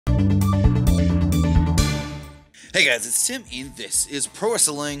Hey guys, it's Tim and this is Pro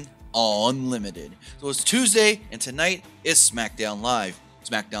Wrestling Unlimited. So it's Tuesday and tonight is Smackdown Live.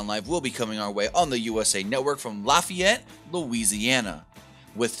 Smackdown Live will be coming our way on the USA Network from Lafayette, Louisiana.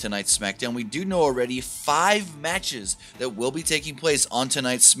 With tonight's Smackdown, we do know already 5 matches that will be taking place on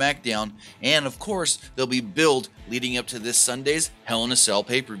tonight's Smackdown, and of course, they'll be billed leading up to this Sunday's Hell in a Cell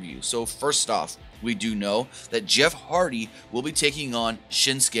pay-per-view. So first off, we do know that Jeff Hardy will be taking on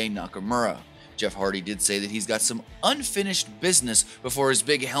Shinsuke Nakamura. Jeff Hardy did say that he's got some unfinished business before his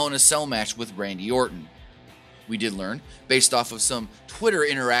big Hell in a Cell match with Randy Orton. We did learn, based off of some Twitter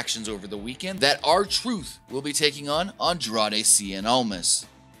interactions over the weekend, that R-Truth will be taking on Andrade Cien Almas.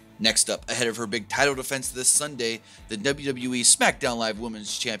 Next up, ahead of her big title defense this Sunday, the WWE SmackDown Live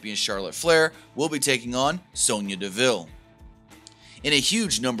Women's Champion Charlotte Flair will be taking on Sonya Deville. In a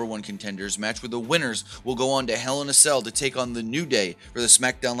huge number 1 contenders match where the winners will go on to Hell in a Cell to take on the New Day for the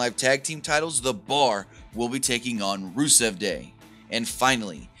SmackDown Live Tag Team titles, The Bar will be taking on Rusev Day. And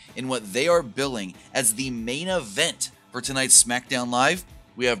finally, in what they are billing as the main event for tonight's SmackDown Live,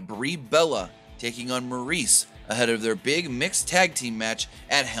 we have Brie Bella taking on Maurice ahead of their big mixed tag team match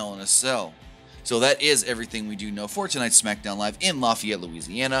at Hell in a Cell. So that is everything we do know for tonight's SmackDown Live in Lafayette,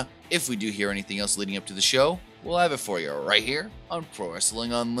 Louisiana. If we do hear anything else leading up to the show, we'll have it for you right here on Pro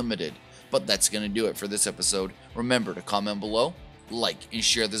Wrestling Unlimited. But that's going to do it for this episode. Remember to comment below, like and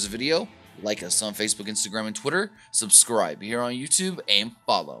share this video, like us on Facebook, Instagram, and Twitter, subscribe here on YouTube, and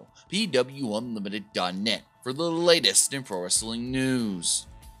follow PWUnlimited.net for the latest in pro wrestling news.